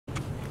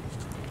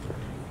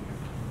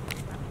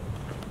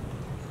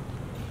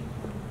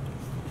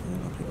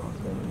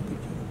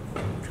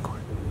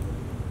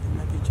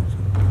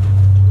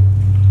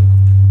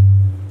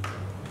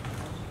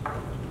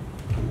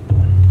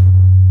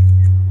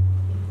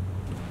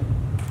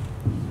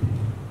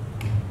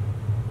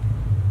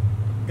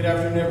Good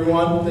afternoon,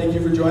 everyone. Thank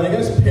you for joining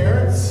us.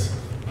 Parents,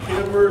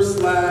 campers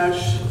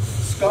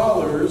 /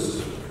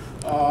 scholars,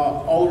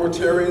 all the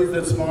Rotarians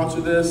that sponsor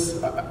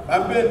this.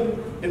 I've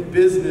been in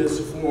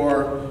business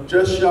for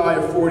just shy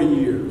of 40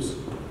 years.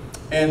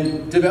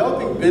 And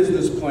developing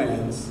business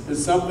plans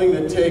is something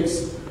that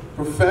takes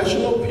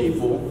professional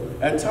people,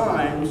 at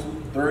times,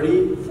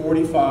 30,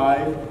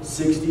 45,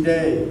 60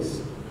 days.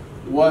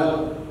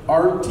 What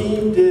our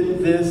team did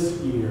this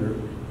year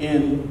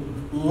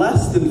in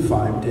less than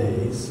 5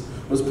 days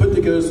was put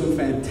together some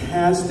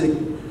fantastic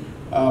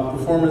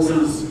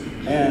performances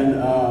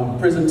and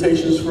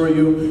presentations for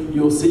you.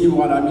 You'll see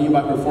what I mean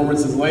by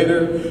performances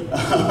later.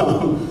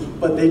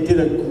 But they did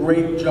a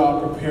great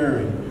job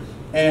preparing.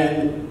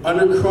 And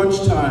under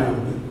crunch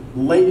time,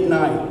 late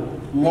night,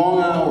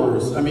 long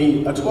hours. I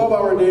mean, a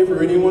 12-hour day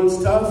for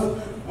anyone's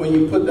tough. When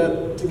you put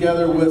that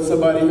together with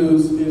somebody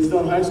who's still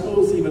in high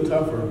school, it's even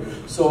tougher.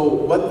 So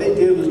what they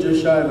did was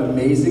just shy of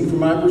amazing from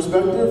my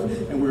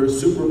perspective, and we were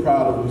super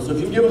proud of them. So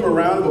if you give them a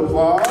round of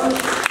applause.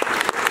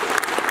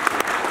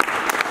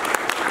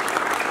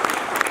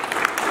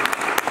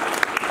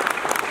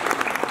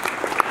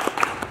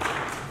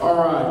 All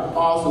right,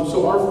 awesome.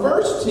 So our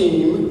first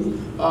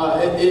team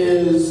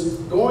is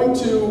going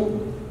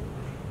to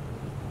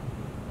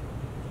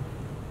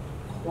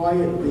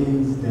quiet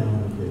things down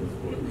a bit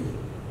for you.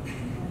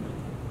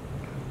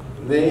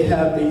 They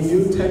have a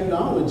new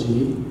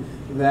technology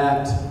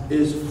that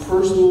is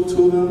personal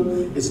to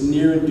them. It's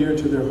near and dear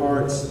to their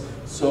hearts.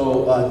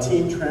 So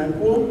Team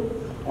Tranquil,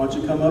 why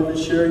don't you come up and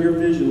share your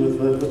vision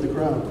with the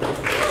crowd.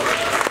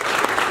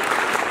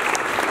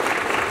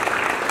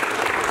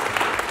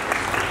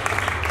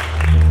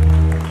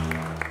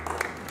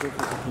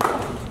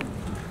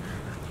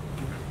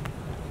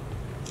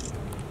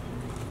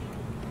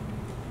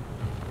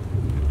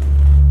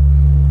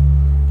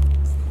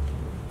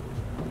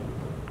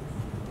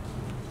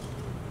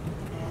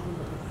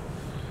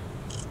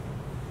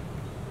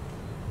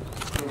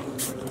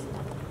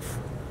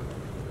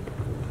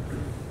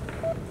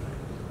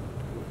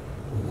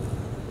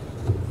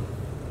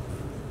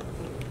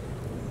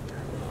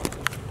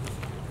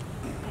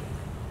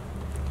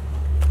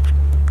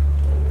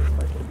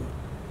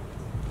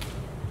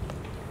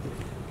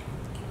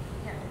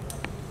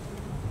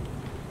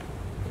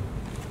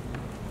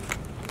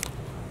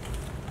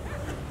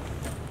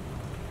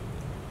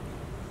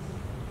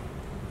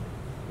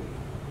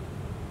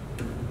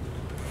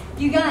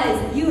 You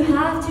guys, you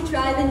have to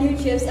try the new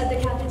chips at the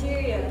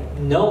cafeteria.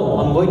 No,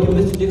 I'm going to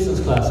Mr. Dixon's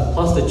class.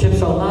 Plus, the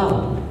chips are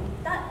loud.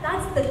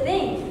 That's the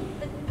thing.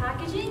 The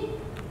packaging,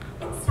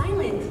 it's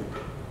silent.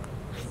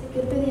 Is it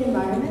good for the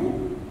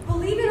environment?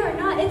 Believe it or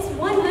not, it's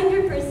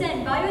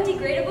 100%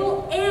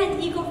 biodegradable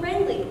and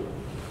eco-friendly.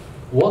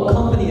 What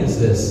company is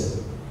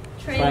this?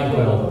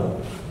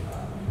 Tranquil.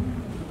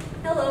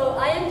 Hello,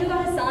 I am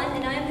Duga Hassan,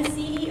 and I am the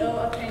CEO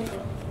of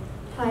Tranquil.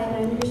 Hi,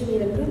 I'm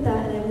Rishmita Gupta,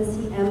 and I'm the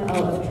CMO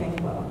of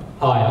Tranquil.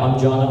 Hi, I'm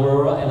John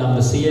Aurora, and I'm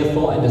the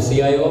CFO and the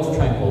CIO of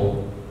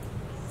Tranquil.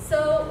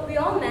 So, we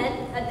all met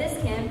at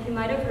this camp, you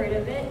might have heard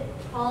of it,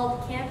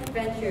 called Camp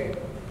Venture.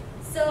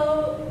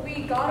 So,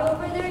 we got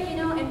over there,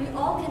 and we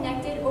all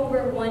connected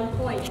over one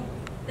point.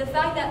 The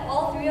fact that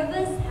all three of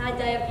us had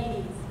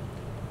diabetes.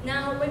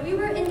 Now, when we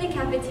were in the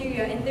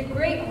cafeteria in the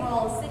great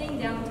hall sitting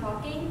down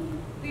talking,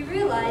 we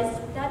realized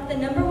that the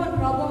 #1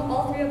 problem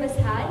all three of us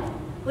had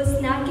was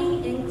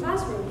snacking in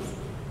classrooms.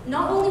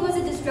 Not only was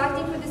it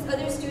distracting for the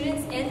other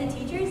students and the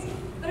teachers,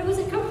 but it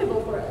wasn't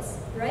comfortable for us,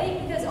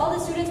 right? Because all the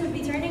students would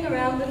be turning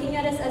around looking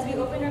at us as we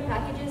opened our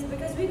packages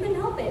because we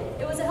couldn't help it.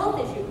 It was a health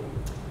issue.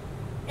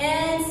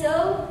 And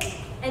so,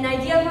 an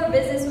idea for a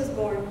business was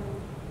born.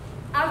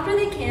 After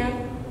the camp,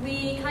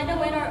 we kind of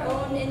went our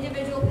own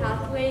individual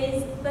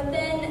pathways, but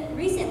then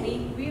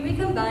recently, we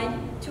recombined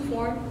to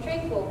form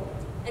Tranquil,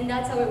 and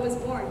that's how it was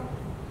born.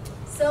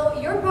 So,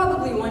 you're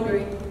probably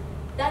wondering,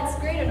 that's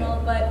great and all,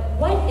 but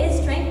what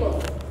is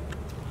Tranquil?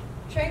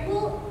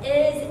 Tranquil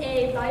is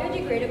a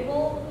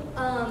biodegradable,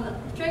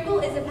 Tranquil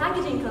is a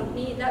packaging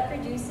company that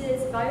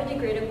produces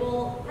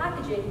biodegradable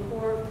packaging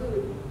for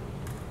food.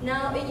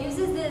 Now, it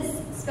uses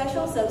this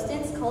special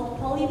substance called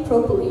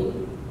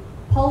polypropylene.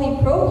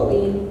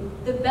 Polypropylene,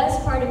 the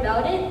best part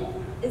about it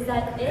is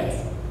that it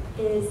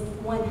is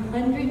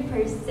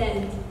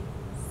 100%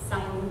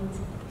 silent.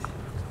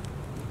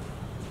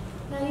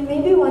 Now, you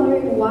may be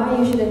wondering why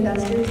you should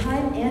invest your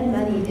time and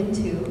money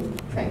into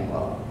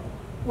Tranquil.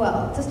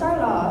 Well, to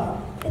start off,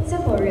 it's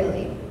simple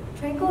really.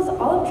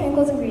 All of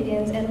Tranquil's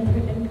ingredients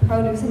and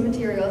produce and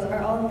materials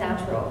are all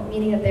natural,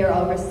 meaning that they are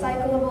all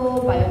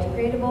recyclable,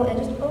 biodegradable, and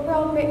just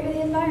overall great for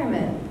the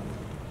environment.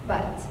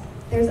 But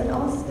there's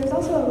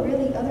also a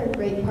really other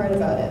great part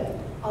about it.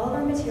 All of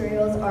our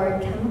materials are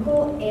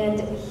chemical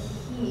and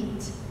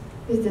heat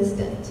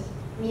resistant,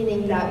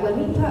 meaning that when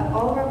we put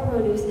all of our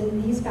produce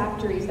in these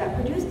factories that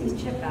produce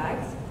these chip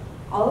bags,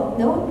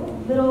 no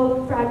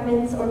little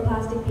fragments or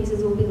plastic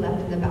pieces will be left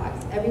in the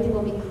bags. Everything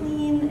will be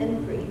clean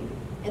and free.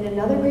 And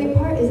another great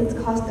part is its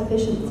cost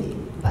efficiency.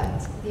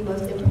 But the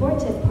most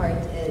important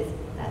part is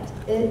that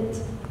it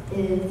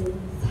is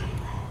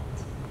silent.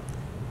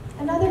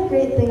 Another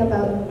thing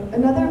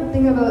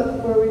about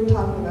where we're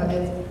talking about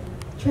is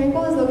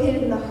Tranquil is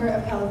located in the heart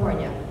of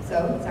California,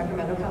 so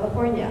Sacramento,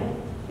 California.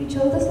 We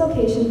chose this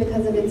location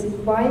because of its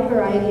wide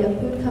variety of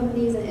food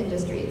companies and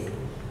industries.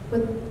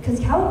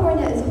 Because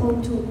California is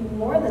home to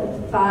more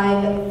than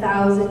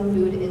 5,000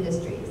 food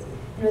industries.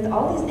 And with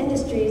all these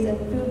industries and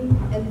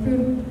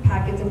food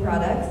packets and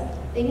products,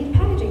 they need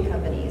packaging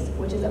companies,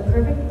 which is a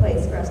perfect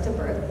place for us to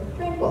birth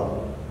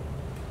Tranquil.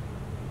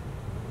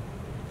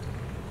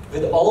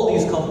 With all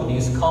these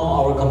companies come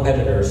our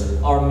competitors.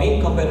 Our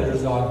main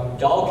competitors are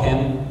Dow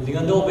Chem,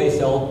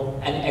 LyondellBasell,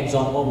 and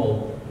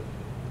ExxonMobil.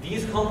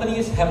 These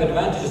companies have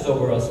advantages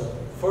over us.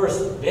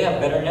 First, they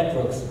have better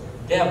networks.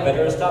 They have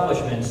better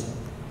establishments.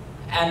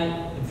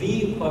 And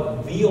we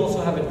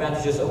also have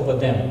advantages over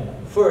them.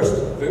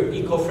 First, we're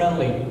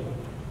eco-friendly.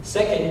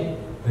 Second,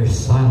 we're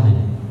silent.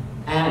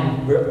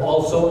 And we're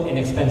also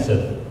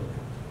inexpensive.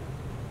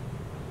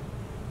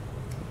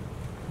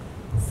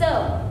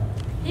 So,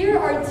 here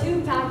are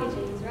two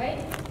packagings,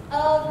 right?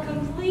 Of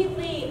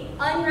completely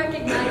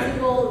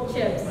unrecognizable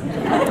chips.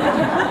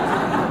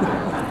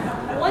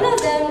 One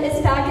of them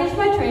is packaged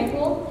by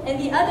Tranquil, and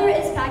the other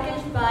is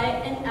packaged by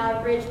an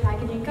average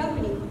packaging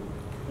company.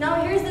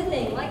 Now here's the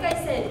thing, like I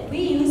said, we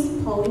use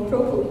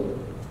polypropylene.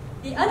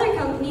 The other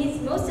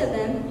companies, most of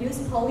them, use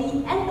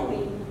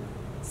polyethylene.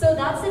 So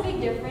that's the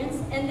big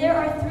difference, and there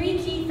are three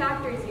key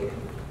factors here.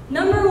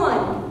 Number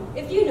one,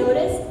 if you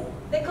notice,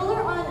 the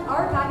color on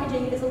our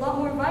packaging is a lot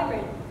more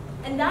vibrant.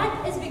 And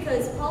that is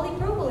because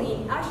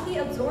polypropylene actually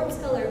absorbs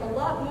color a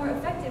lot more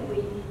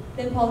effectively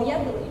than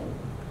polyethylene.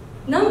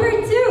 Number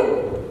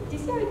two, do you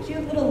see our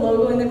cute little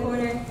logo in the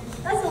corner?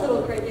 That's a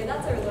little cricket,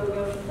 that's our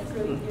logo, that's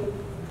really cute.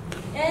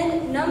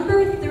 And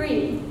number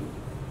three,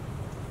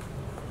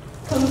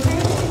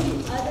 compared to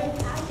the other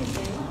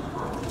packaging,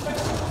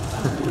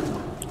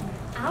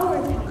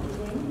 our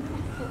packaging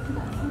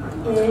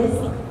is...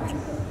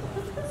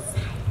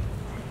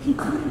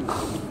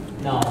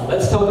 Now,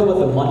 let's talk about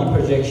the money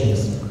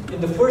projections. In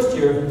the first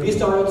year, we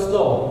started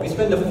slow. We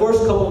spent the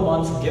first couple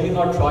months giving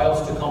our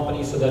trials to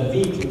companies so that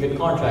we can get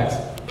contracts.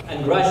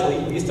 And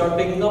gradually, we start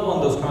picking up on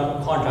those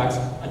contracts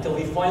until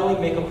we finally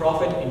make a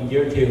profit in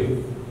year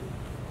 2.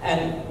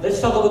 And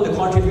let's talk about the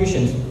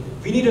contributions.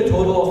 We need a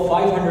total of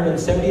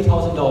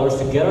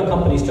 $570,000 to get our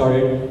company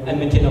started and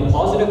maintain a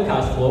positive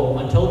cash flow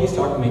until we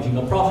start making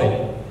a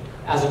profit.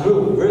 As a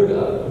group, we're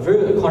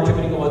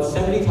contributing about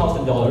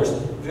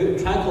 $70,000.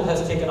 Tranquil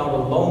has taken out a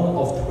loan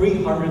of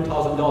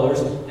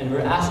 $300,000, and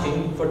we're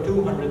asking for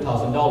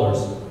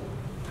 $200,000.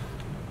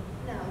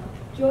 Now,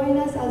 join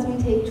us as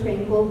we take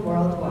Tranquil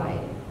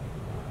worldwide.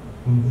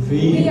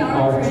 We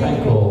are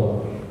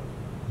Tranquil.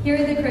 Here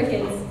are the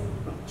crickets.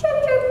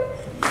 Chirp, chirp.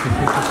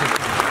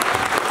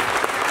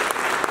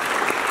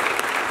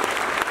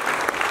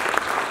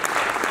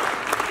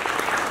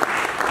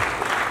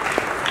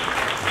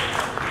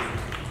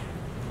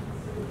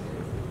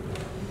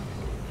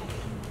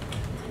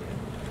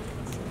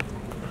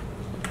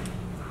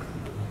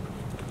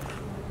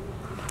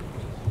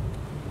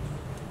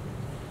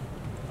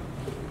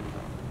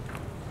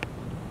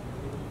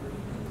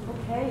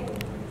 Okay.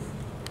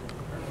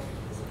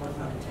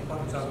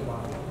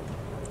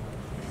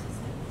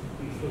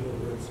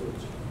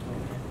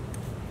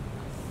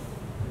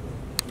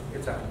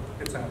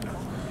 It's out now.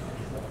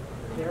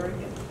 Very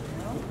good.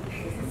 Now,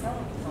 this is how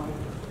it's on.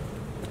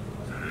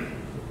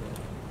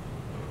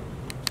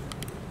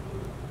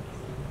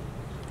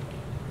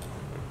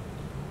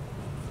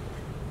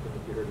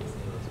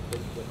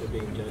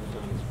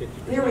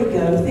 There we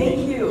go.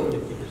 Thank you.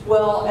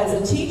 Well, as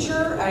a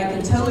teacher, I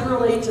can totally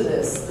relate to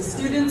this. The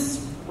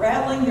students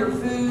rattling their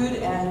food,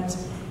 and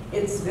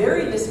it's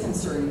very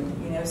disconcerting,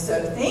 you know.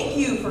 So thank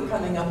you for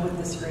coming up with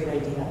this great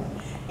idea.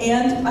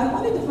 And I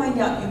wanted to find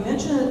out, you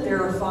mentioned that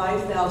there are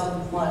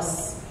 5,000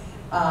 plus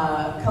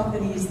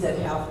companies that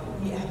have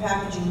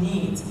packaging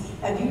needs.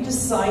 Have you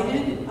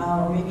decided,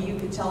 or maybe you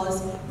could tell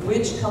us,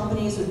 which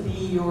companies would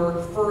be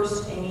your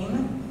first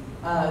aim,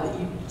 that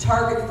you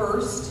target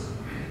first?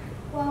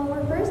 Well,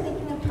 we're first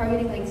thinking of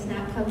targeting like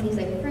snack companies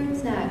like fruit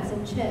snacks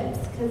and chips,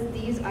 because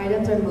these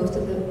items are the most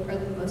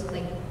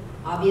like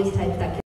obvious types that can